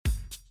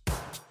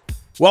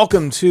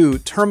Welcome to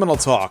Terminal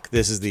Talk.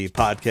 This is the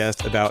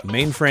podcast about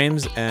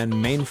mainframes and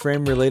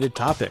mainframe-related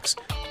topics.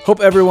 Hope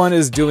everyone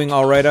is doing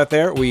all right out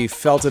there. We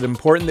felt it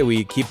important that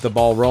we keep the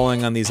ball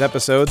rolling on these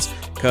episodes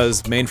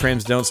because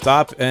mainframes don't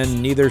stop,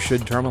 and neither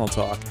should Terminal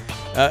Talk.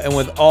 And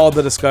with all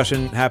the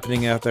discussion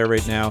happening out there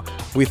right now,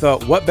 we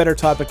thought, what better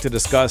topic to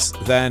discuss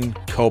than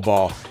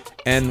COBOL?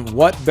 And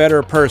what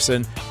better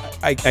person?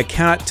 I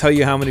cannot tell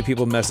you how many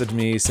people message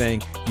me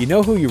saying, you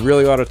know who you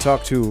really ought to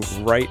talk to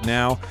right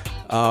now?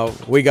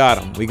 We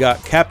got him. We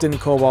got Captain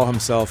COBOL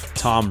himself,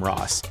 Tom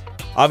Ross.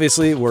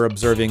 Obviously, we're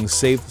observing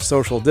safe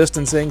social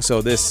distancing,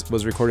 so this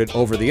was recorded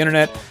over the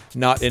internet,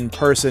 not in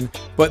person,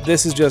 but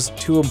this is just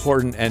too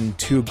important and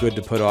too good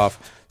to put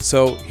off.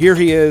 So here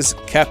he is,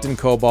 Captain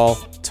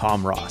COBOL,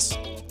 Tom Ross.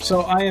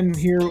 So I am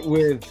here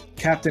with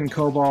Captain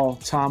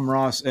COBOL, Tom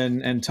Ross,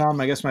 and Tom,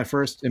 I guess my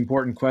first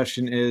important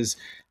question is,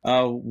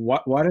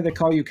 why do they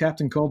call you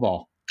Captain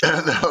COBOL?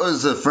 That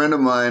was a friend of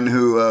mine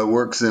who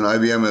works in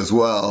IBM as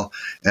well,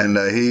 and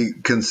he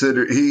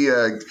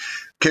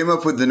came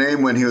up with the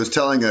name when he was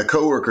telling a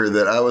coworker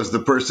that I was the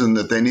person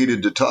that they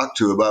needed to talk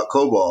to about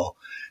COBOL,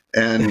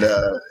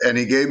 and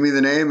he gave me the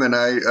name, and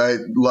I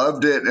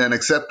loved it and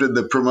accepted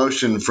the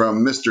promotion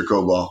from Mr.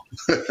 COBOL.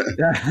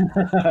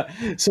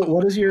 So,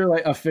 what is your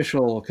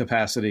official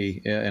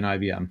capacity in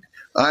IBM?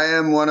 I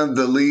am one of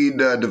the lead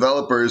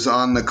developers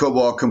on the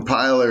COBOL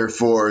compiler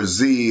for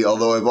Z,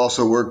 although I've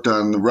also worked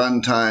on the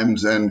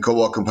runtimes and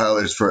COBOL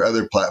compilers for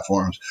other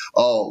platforms,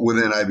 all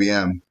within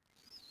IBM.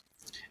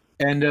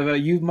 And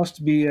you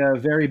must be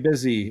very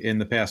busy in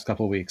the past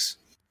couple of weeks.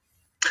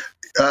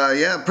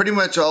 Yeah, pretty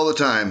much all the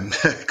time.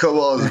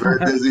 COBOL is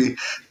very busy.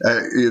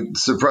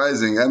 It's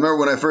surprising. I remember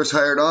when I first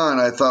hired on,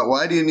 I thought,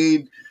 why do you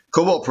need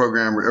COBOL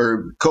programmer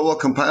or COBOL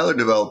compiler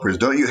developers?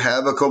 Don't you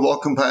have a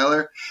COBOL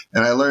compiler?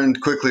 And I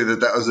learned quickly that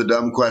that was a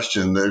dumb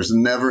question. There's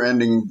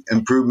never-ending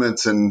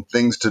improvements and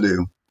things to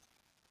do.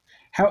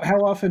 How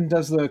often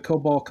does the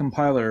COBOL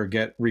compiler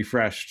get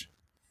refreshed?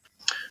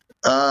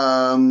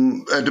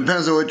 It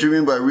depends on what you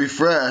mean by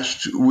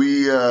refreshed.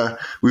 We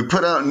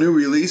put out new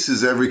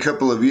releases every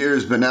couple of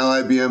years, but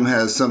now IBM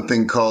has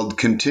something called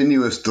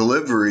continuous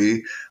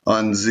delivery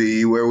on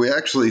Z, where we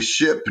actually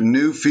ship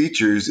new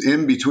features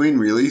in between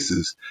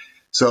releases.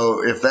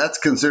 So if that's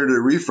considered a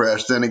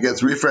refresh, then it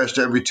gets refreshed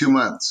every 2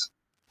 months.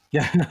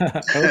 Yeah.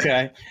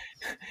 Okay.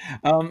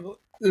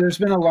 There's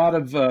been a lot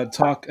of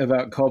talk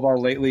about COBOL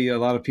lately. A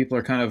lot of people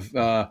are kind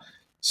of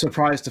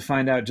surprised to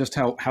find out just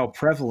how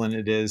prevalent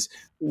it is.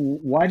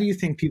 Why do you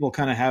think people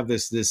kind of have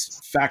this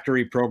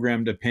factory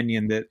programmed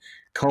opinion that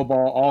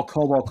all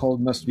COBOL code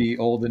must be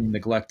old and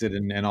neglected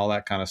and all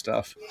that kind of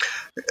stuff?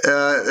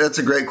 That's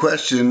a great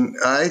question.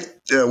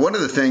 One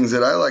of the things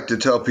that I like to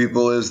tell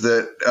people is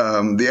that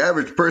the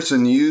average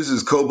person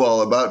uses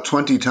COBOL about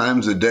 20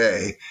 times a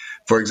day.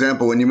 For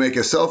example, when you make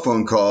a cell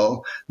phone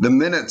call, the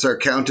minutes are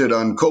counted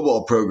on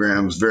COBOL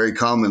programs very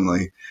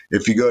commonly.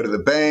 If you go to the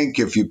bank,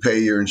 if you pay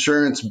your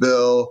insurance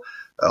bill,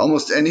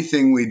 almost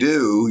anything we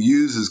do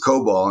uses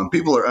COBOL, and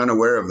people are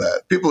unaware of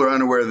that. People are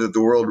unaware that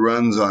the world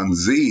runs on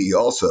Z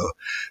also,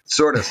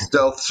 sort of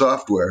stealth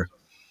software.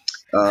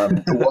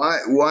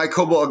 Why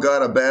COBOL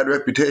got a bad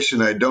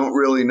reputation, I don't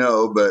really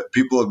know, but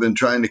people have been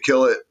trying to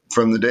kill it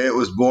from the day it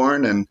was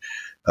born, and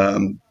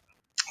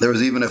there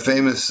was even a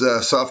famous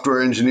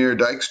software engineer,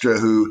 Dijkstra,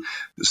 who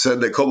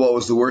said that COBOL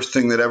was the worst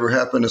thing that ever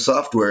happened to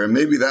software. And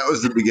maybe that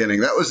was the beginning.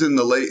 That was in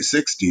the late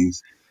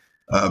 60s.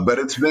 But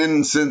it's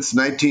been since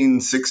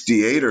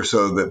 1968 or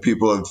so that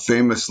people have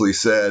famously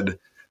said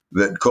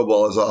that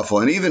COBOL is awful.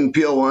 And even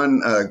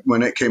PL1,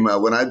 when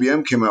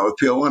IBM came out with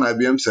PL1,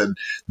 IBM said,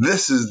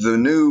 this is the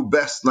new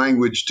best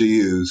language to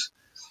use.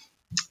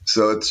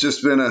 So it's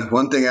just been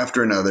one thing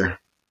after another.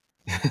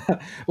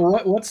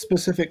 What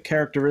specific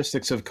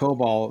characteristics of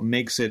COBOL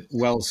makes it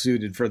well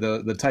suited for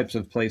the types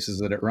of places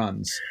that it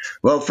runs?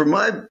 Well, from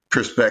my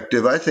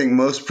perspective, I think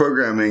most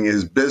programming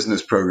is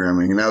business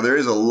programming. Now, there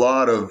is a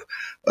lot of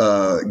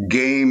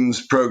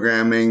games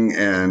programming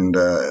and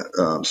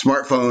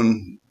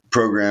smartphone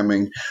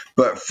programming,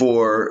 but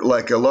for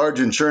like a large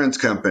insurance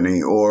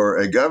company or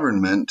a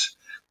government,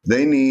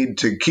 they need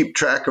to keep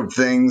track of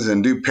things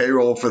and do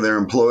payroll for their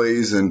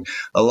employees, and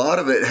a lot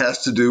of it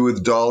has to do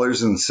with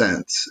dollars and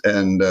cents.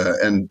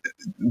 And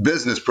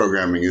business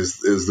programming is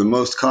the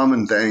most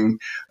common thing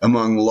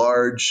among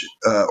large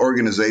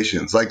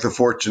organizations, like the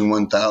Fortune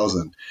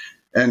 1000.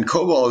 And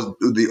COBOL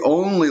is the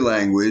only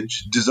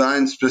language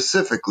designed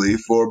specifically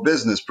for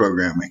business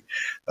programming.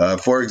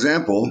 For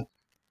example,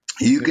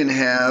 you can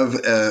have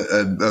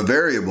a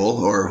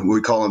variable, or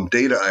we call them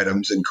data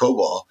items in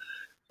COBOL,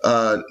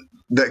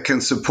 that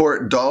can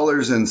support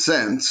dollars and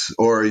cents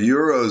or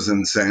euros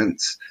and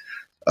cents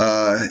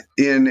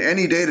in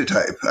any data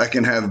type. I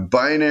can have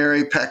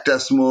binary, packed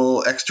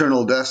decimal,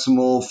 external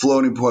decimal,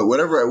 floating point,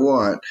 whatever I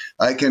want.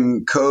 I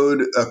can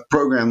code a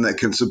program that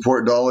can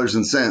support dollars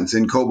and cents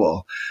in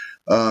COBOL.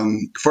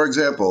 For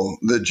example,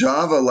 the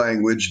Java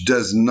language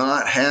does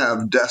not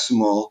have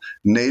decimal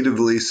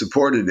natively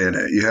supported in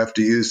it. You have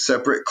to use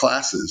separate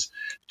classes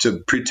to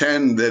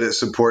pretend that it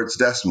supports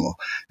decimal.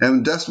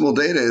 And decimal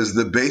data is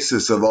the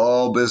basis of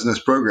all business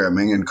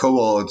programming, and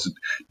COBOL it's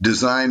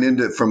designed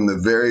into it from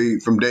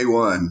day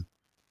one.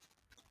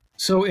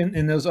 So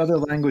in those other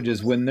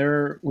languages, when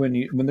they're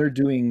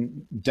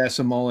doing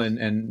decimal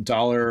and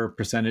dollar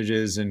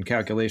percentages and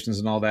calculations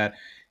and all that,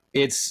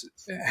 it's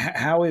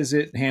how is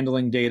it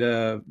handling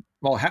data?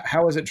 Well,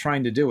 how is it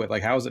trying to do it?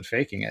 Like, how is it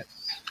faking it?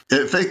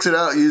 It fakes it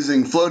out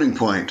using floating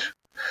point.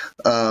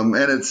 And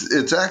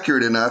it's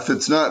accurate enough.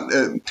 It's not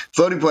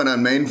floating point on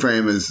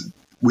mainframe is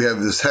we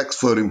have this hex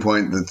floating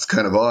point that's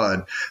kind of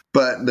odd,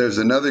 but there's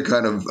another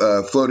kind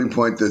of floating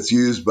point that's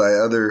used by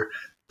other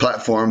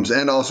platforms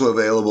and also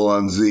available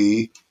on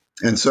Z.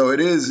 And so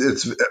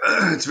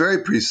it's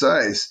very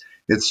precise.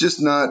 It's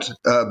just not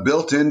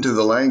built into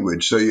the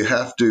language. So you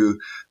have to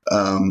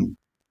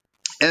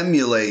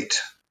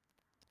emulate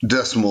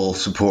decimal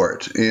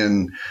support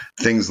in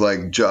things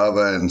like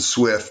Java and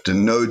Swift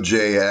and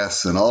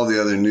Node.js and all the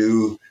other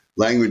new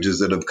languages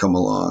that have come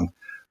along.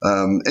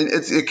 And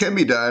it can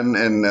be done,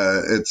 and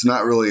it's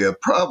not really a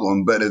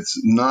problem, but it's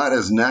not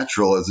as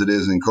natural as it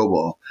is in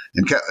COBOL.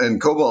 And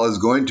COBOL is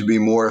going to be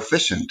more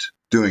efficient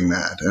doing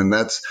that. And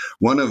that's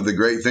one of the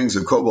great things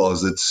of COBOL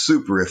is it's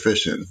super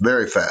efficient,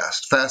 very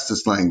fast,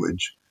 fastest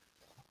language.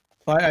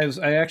 I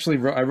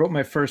wrote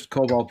my first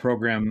COBOL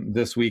program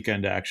this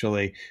weekend,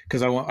 actually,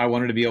 because I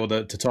wanted to be able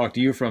to talk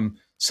to you from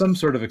some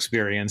sort of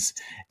experience.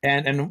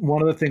 And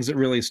one of the things that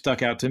really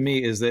stuck out to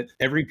me is that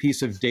every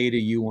piece of data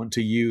you want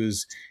to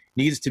use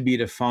needs to be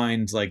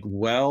defined like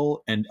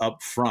well and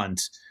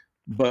upfront.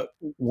 But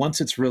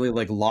once it's really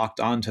like locked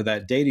onto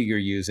that data you're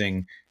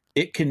using,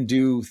 it can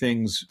do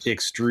things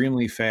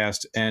extremely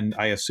fast and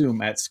I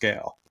assume at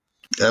scale.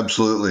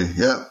 Absolutely.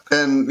 Yeah.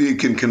 And you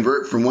can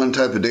convert from one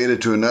type of data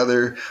to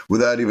another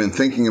without even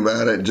thinking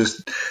about it.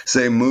 Just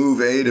say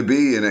move A to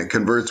B and it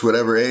converts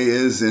whatever A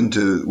is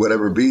into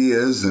whatever B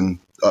is, and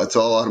it's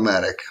all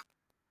automatic.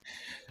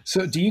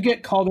 So do you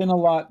get called in a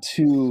lot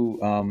to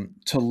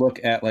look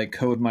at like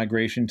code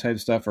migration type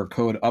stuff or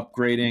code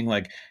upgrading?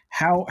 Like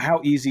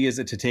how easy is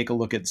it to take a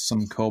look at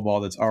some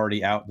COBOL that's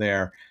already out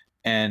there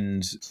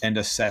and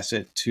assess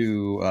it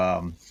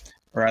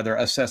or rather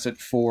assess it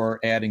for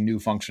adding new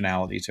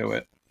functionality to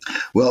it?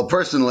 Well,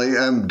 personally,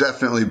 I'm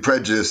definitely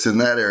prejudiced in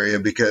that area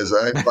because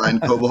I find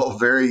COBOL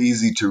very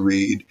easy to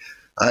read.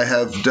 I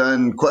have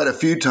done quite a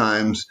few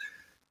times.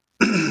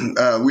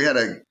 We had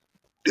a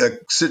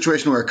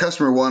situation where a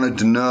customer wanted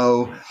to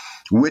know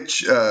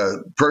which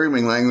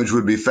programming language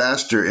would be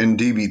faster in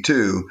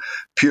DB2,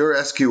 pure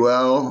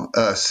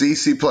SQL, C,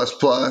 C++,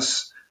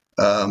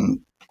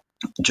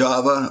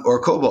 Java,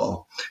 or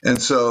COBOL.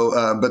 And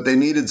so, but they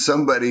needed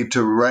somebody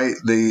to write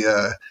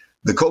the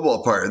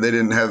COBOL part. They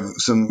didn't have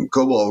some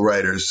COBOL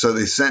writers, so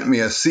they sent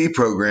me a C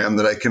program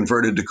that I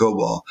converted to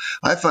COBOL.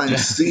 I find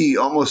C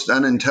almost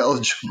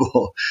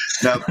unintelligible.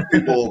 Now,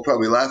 people will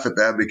probably laugh at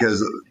that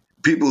because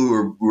people who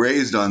were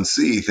raised on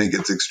C think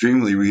it's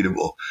extremely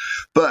readable.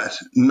 But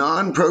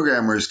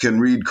non-programmers can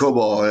read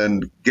COBOL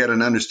and get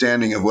an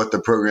understanding of what the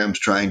program's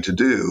trying to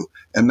do.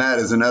 And that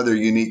is another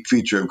unique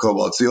feature of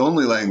COBOL. It's the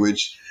only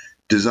language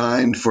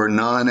designed for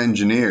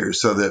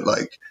non-engineers so that,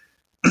 like,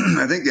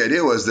 I think the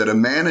idea was that a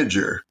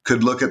manager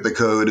could look at the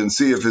code and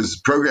see if his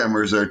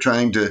programmers are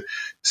trying to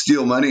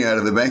steal money out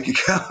of the bank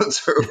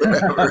accounts or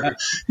whatever.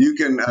 You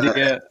can,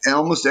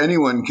 almost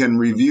anyone can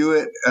review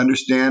it,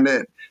 understand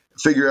it,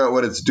 figure out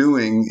what it's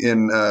doing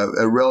in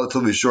a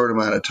relatively short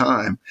amount of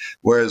time.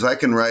 Whereas I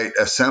can write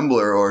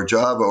assembler or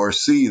Java or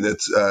C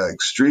that's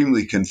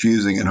extremely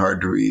confusing and hard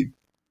to read.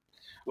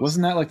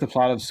 Wasn't that like the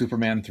plot of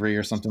Superman 3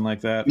 or something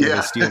like that?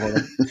 Yeah.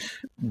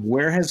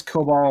 Where has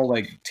COBOL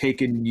like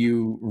taken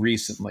you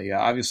recently?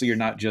 Obviously, you're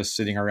not just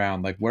sitting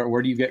around. Like,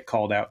 where do you get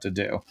called out to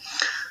do?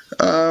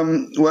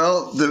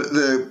 Well,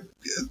 the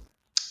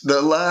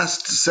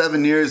last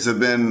 7 years have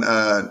been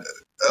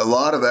a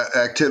lot of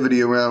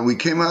activity around. We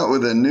came out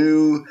with a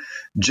new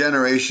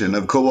generation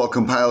of COBOL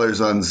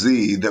compilers on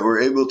Z that were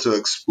able to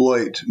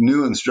exploit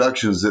new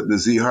instructions that the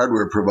Z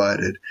hardware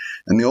provided.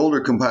 And the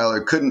older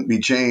compiler couldn't be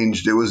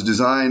changed. It was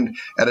designed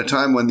at a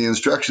time when the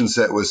instruction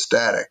set was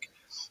static.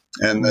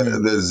 And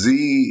the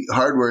Z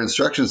hardware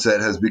instruction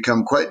set has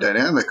become quite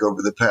dynamic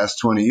over the past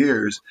 20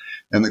 years,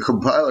 and the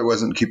compiler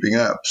wasn't keeping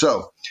up.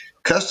 So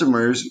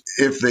customers,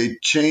 if they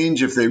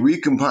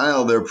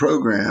recompile their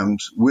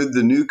programs with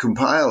the new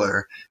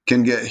compiler,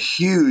 can get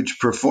huge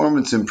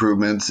performance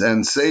improvements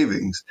and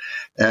savings.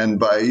 And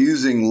by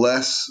using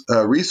less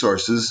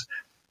resources,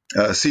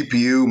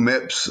 CPU,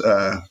 MIPS,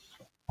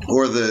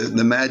 or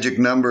the magic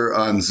number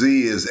on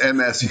Z is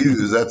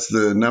MSUs. That's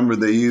the number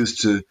they use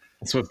to...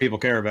 That's what people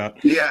care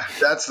about. Yeah,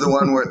 that's the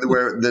one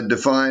where that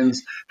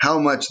defines how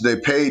much they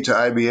pay to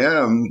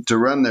IBM to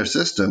run their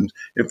systems.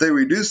 If they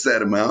reduce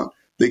that amount,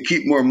 they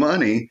keep more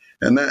money,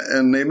 and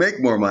they make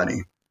more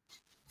money.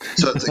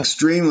 So it's an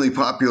extremely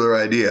popular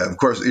idea. Of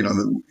course, you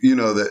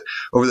know that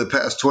over the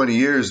past 20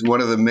 years,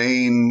 one of the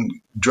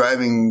main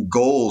driving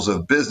goals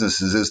of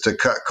businesses is to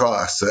cut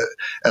costs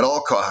at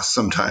all costs.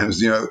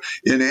 Sometimes,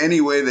 in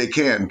any way they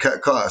can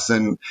cut costs.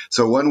 And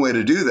so one way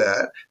to do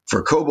that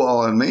for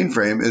COBOL on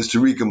mainframe is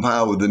to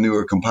recompile with the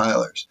newer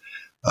compilers.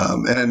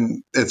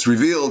 And it's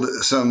revealed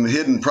some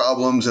hidden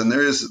problems, and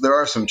there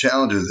are some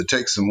challenges. It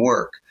takes some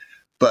work.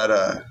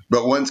 But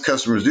once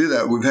customers do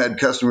that, we've had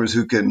customers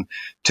who can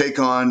take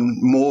on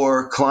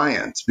more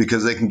clients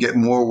because they can get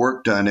more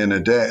work done in a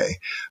day.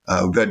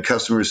 We've had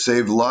customers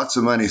save lots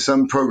of money.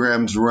 Some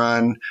programs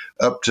run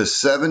up to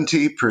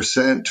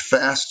 70%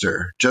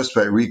 faster just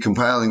by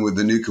recompiling with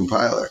the new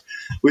compiler,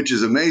 which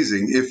is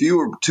amazing. If you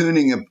were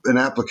tuning an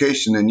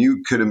application and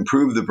you could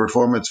improve the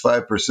performance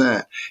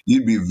 5%,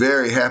 you'd be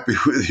very happy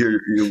with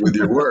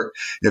your work.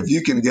 If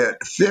you can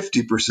get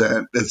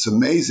 50%, that's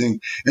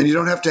amazing. And you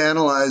don't have to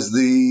analyze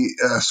the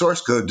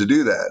source code to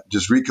do that.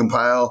 Just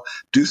recompile,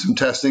 do some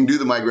testing, do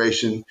the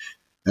migration.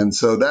 And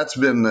so that's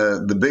been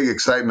the big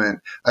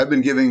excitement. I've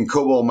been giving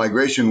COBOL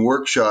migration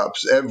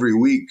workshops every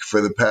week for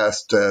the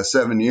past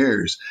 7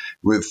 years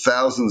with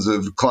thousands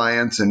of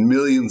clients and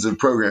millions of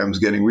programs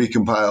getting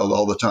recompiled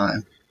all the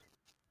time.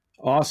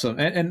 Awesome.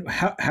 And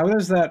how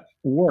does that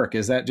work?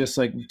 Is that just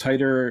like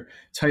tighter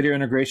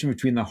integration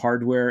between the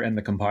hardware and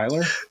the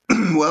compiler?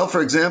 Well,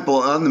 for example,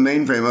 on the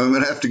mainframe, I'm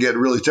going to have to get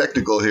really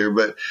technical here,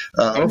 but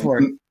Go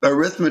for it.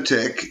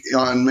 arithmetic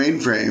on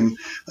mainframe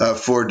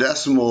for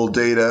decimal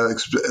data,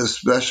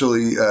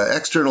 especially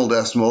external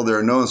decimal, there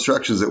are no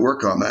instructions that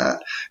work on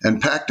that,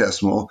 and packed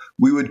decimal,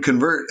 we would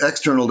convert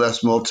external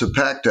decimal to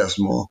packed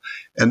decimal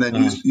and then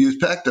use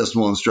packed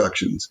decimal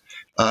instructions,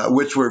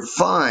 which were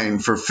fine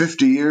for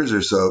 50 years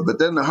or so. But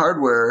then the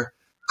hardware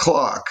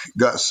clock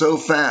got so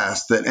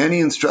fast that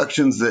any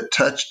instructions that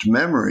touched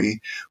memory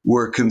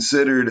were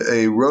considered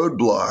a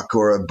roadblock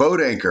or a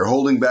boat anchor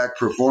holding back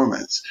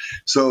performance.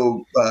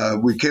 So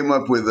we came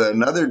up with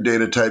another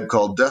data type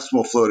called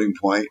decimal floating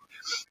point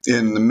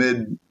in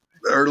the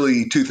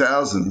early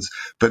 2000s.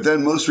 But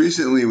then most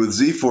recently with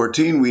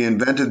Z14, we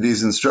invented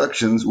these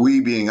instructions,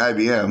 we being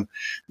IBM,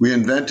 we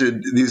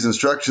invented these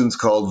instructions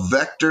called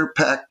vector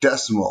packed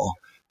decimal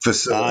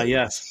facility.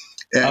 Yes.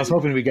 I was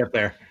hoping we'd get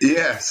there.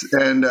 Yes,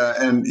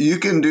 and you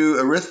can do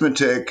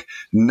arithmetic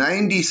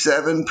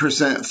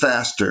 97%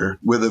 faster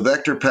with a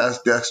vector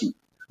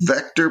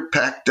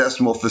packed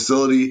decimal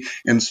facility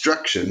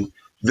instruction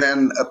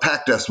than a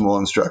packed decimal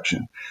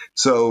instruction.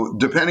 So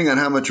depending on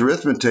how much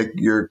arithmetic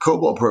your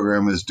COBOL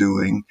program is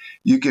doing,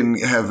 you can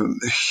have a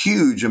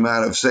huge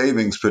amount of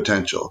savings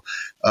potential,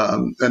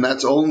 and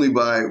that's only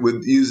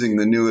with using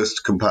the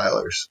newest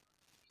compilers.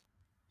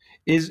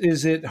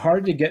 Is it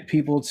hard to get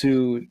people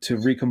to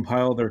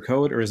recompile their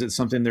code, or is it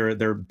something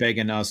they're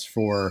begging us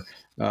for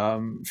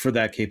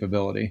that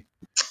capability?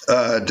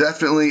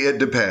 Definitely, it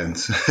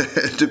depends.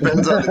 It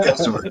depends on the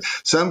customer.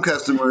 Some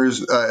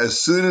customers, as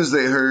soon as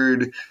they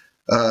heard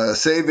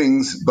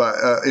savings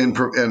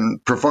in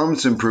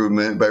performance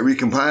improvement by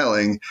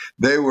recompiling,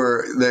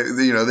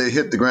 they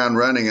hit the ground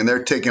running and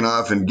they're taking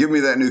off and give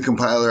me that new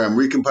compiler. I'm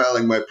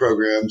recompiling my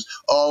programs,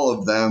 all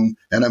of them,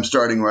 and I'm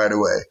starting right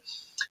away.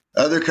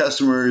 Other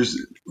customers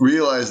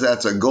realize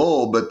that's a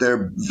goal, but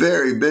they're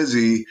very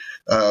busy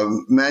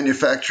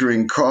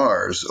manufacturing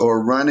cars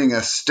or running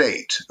a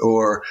state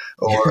or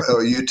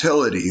a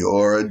utility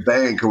or a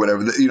bank or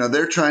whatever.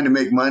 They're trying to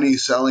make money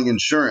selling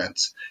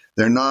insurance.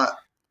 They're not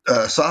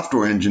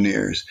software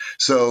engineers.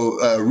 So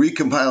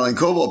recompiling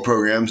COBOL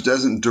programs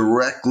doesn't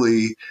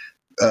directly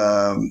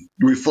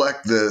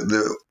reflect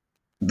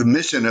the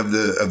mission of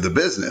the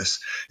business.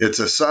 It's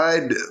a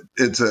side.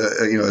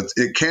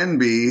 It can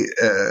be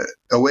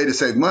a way to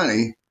save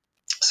money.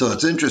 So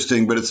it's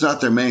interesting, but it's not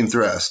their main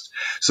thrust.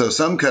 So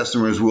some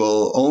customers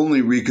will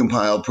only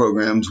recompile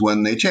programs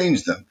when they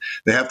change them.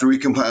 They have to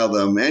recompile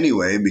them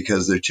anyway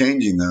because they're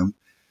changing them.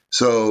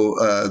 So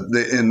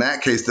in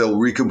that case, they'll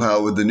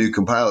recompile with the new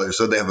compiler.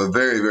 So they have a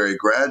very, very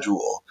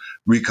gradual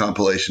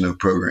recompilation of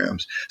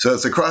programs. So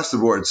it's across the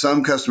board.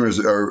 Some customers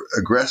are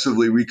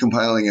aggressively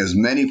recompiling as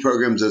many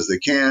programs as they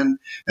can,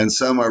 and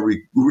some are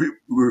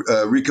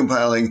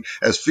recompiling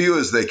as few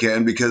as they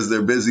can because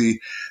they're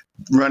busy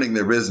running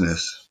their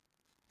business.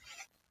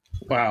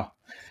 Wow.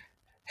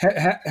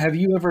 Have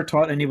you ever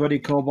taught anybody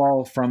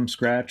COBOL from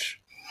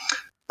scratch?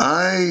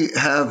 I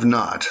have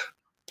not.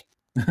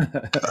 How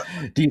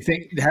do you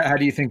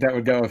think that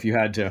would go if you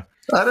had to?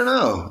 I don't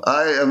know.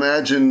 I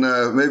imagine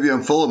maybe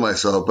I'm full of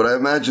myself, but I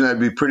imagine I'd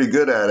be pretty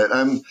good at it.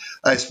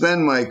 I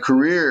spend my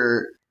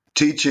career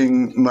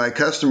teaching my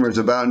customers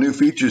about new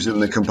features in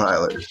the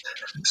compilers.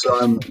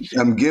 So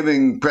I'm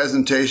giving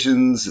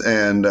presentations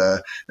and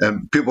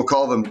people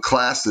call them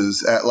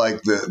classes at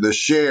like the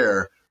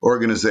Share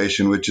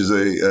organization, which is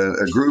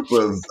a group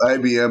of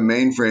IBM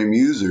mainframe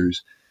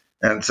users.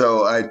 And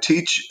so I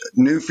teach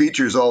new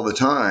features all the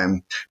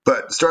time,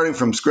 but starting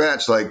from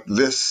scratch, like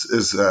this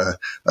is a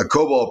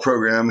COBOL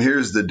program.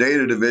 Here's the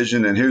data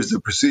division and here's the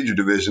procedure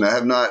division. I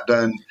have not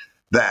done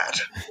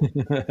that.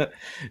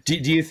 Do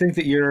you think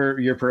that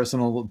your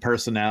personal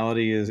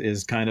personality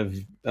is kind of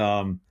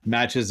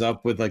matches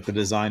up with like the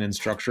design and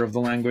structure of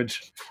the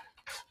language?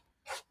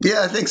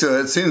 Yeah, I think so.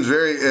 It seems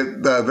very,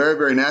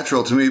 very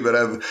natural to me, but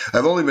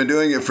I've only been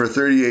doing it for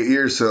 38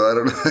 years, so I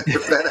don't know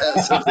if that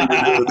has something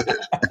to do with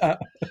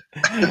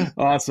it.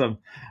 Awesome.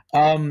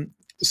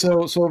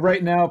 So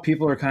right now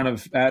people are kind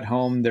of at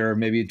home. They're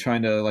maybe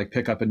trying to like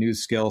pick up a new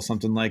skill,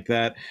 something like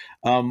that.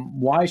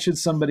 Why should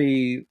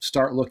somebody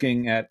start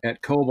looking at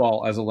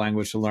COBOL as a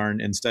language to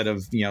learn instead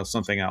of,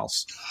 something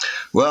else?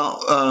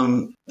 Well,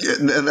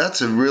 and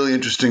that's a really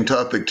interesting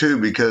topic too,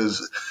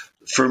 because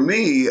for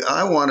me,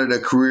 I wanted a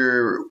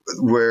career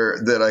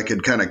that I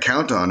could kind of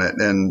count on it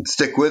and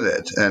stick with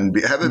it and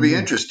have it be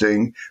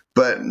interesting,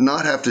 but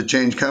not have to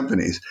change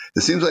companies.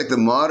 It seems like the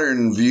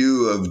modern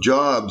view of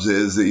jobs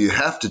is that you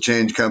have to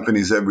change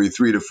companies every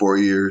 3 to 4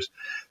 years.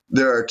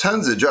 There are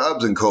tons of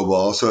jobs in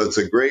COBOL, so it's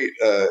a great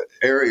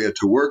area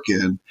to work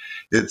in.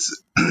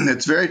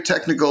 It's very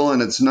technical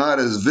and it's not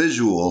as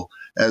visual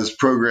as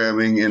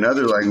programming in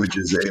other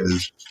languages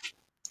is.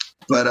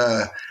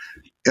 But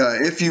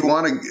if you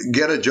want to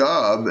get a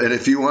job and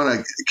if you want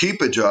to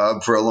keep a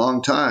job for a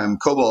long time,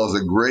 COBOL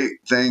is a great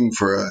thing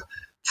for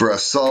a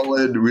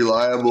solid,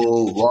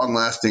 reliable,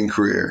 long-lasting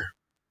career.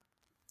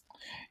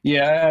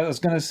 Yeah, I was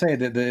going to say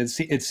that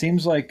it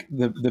seems like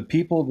the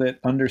people that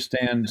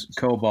understand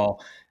COBOL,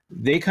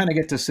 they kind of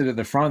get to sit at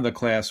the front of the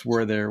class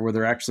where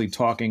they're actually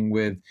talking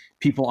with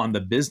people on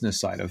the business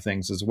side of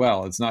things as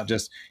well. It's not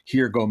just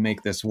here, go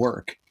make this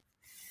work.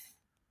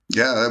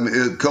 Yeah, I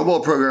mean,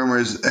 COBOL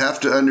programmers have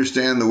to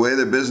understand the way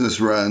their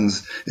business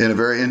runs in a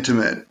very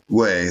intimate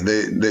way.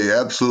 They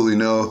absolutely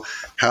know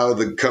how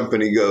the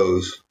company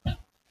goes.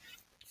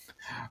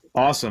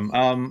 Awesome.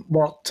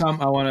 Well,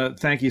 Tom, I want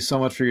to thank you so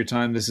much for your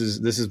time. This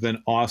has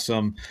been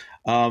awesome.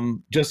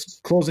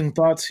 Just closing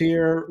thoughts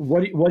here.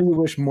 What do you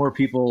wish more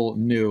people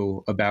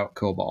knew about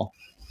COBOL?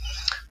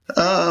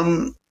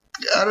 I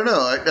don't know.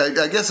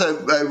 I guess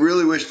I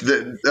really wish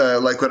that,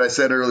 like what I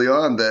said early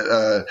on,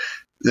 that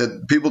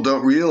people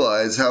don't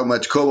realize how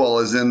much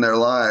COBOL is in their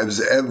lives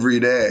every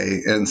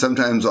day and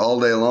sometimes all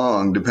day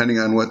long, depending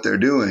on what they're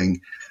doing.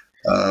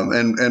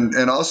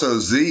 And also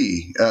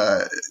Z,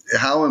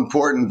 how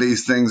important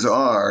these things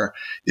are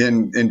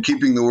in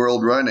keeping the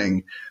world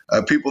running.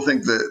 People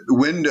think that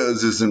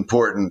Windows is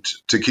important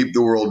to keep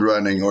the world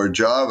running or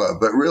Java,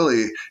 but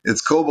really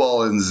it's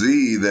COBOL and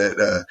Z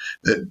that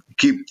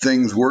keep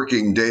things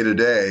working day to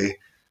day.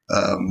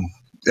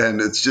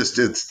 And it's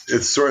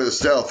sort of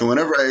stealth. And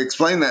whenever I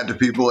explain that to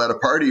people at a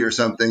party or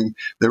something,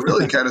 they're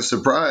really kind of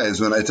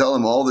surprised when I tell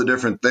them all the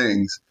different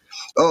things.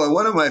 Oh, and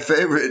one of my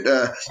favorite,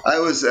 I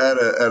was at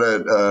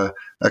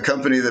a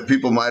company that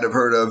people might have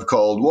heard of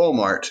called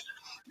Walmart.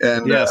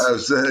 And yes. I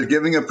was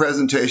giving a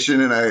presentation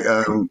and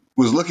I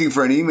was looking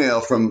for an email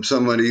from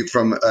somebody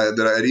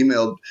that I had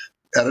emailed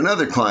at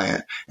another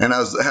client, and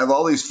I have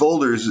all these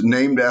folders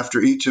named after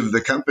each of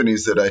the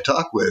companies that I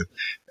talk with,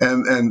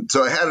 and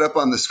so I had it up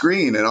on the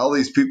screen, and all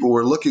these people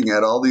were looking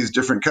at all these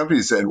different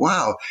companies, saying,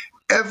 "Wow,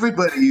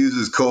 everybody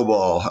uses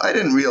COBOL." I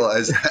didn't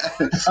realize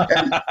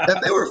that, and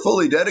they were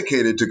fully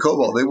dedicated to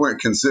COBOL. They weren't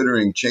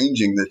considering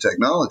changing the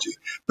technology,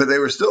 but they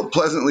were still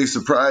pleasantly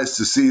surprised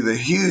to see the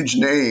huge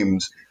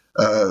names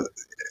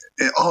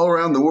all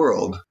around the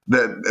world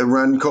that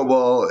run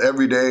COBOL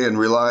every day and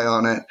rely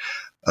on it.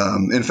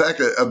 In fact,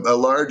 a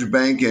large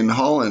bank in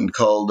Holland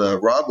called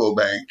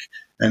Rabobank,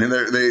 and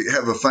they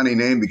have a funny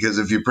name because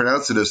if you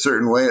pronounce it a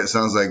certain way, it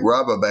sounds like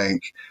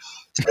Rabobank.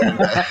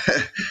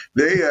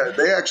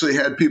 They actually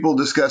had people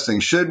discussing,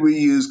 should we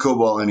use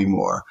COBOL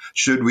anymore?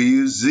 Should we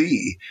use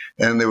Z?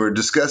 And they were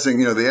discussing,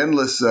 the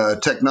endless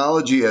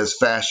technology as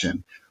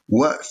fashion.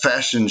 What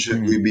fashion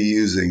should we be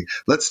using?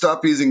 Let's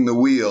stop using the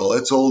wheel.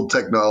 It's old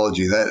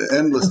technology, that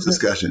endless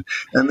discussion.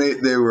 And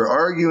they were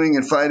arguing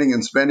and fighting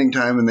and spending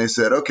time, and they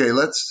said, okay,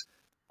 let's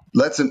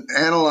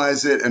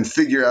analyze it and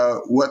figure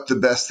out what the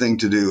best thing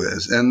to do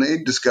is. And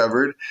they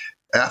discovered,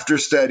 after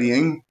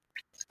studying,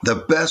 the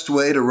best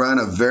way to run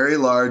a very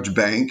large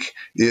bank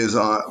is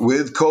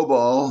with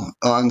COBOL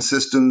on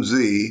System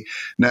Z.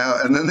 Now,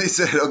 and then they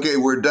said, okay,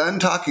 we're done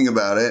talking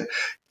about it.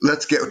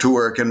 Let's get to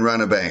work and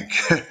run a bank.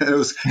 It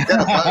was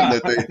kind of fun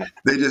that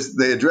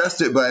they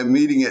addressed it by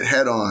meeting it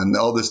head on,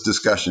 all this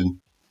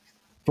discussion.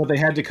 But they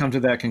had to come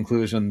to that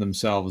conclusion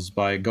themselves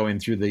by going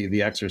through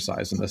the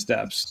exercise and the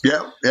steps.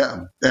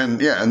 Yeah. And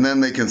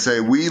then they can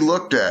say, we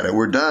looked at it.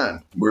 We're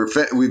done.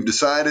 We've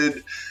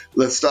decided.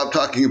 Let's stop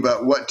talking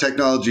about what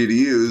technology to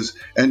use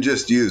and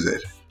just use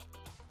it.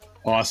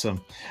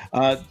 Awesome.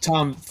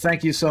 Tom,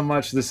 thank you so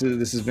much. This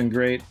has been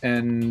great.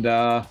 And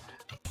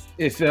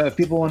if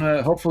people want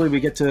to, hopefully we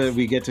get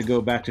to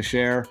go back to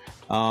Share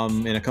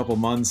in a couple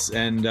months,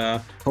 and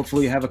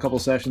hopefully have a couple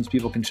sessions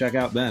people can check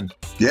out then.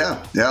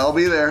 Yeah, I'll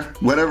be there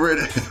whenever it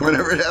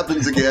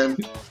happens again.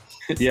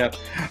 Yeah.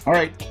 All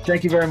right.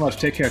 Thank you very much.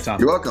 Take care, Tom.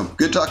 You're welcome.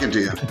 Good talking to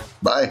you.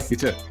 Bye. You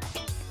too.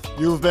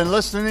 You've been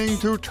listening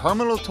to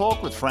Terminal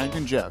Talk with Frank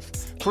and Jeff.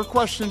 For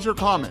questions or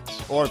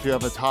comments, or if you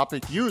have a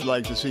topic you'd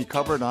like to see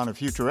covered on a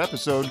future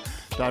episode,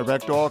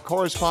 Direct all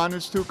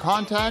correspondence to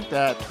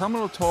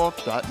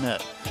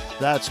contact@terminaltalk.net.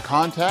 That's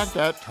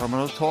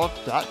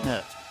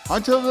contact@terminaltalk.net.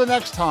 Until the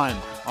next time,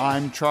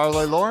 I'm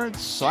Charlie Lawrence,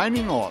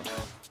 signing off.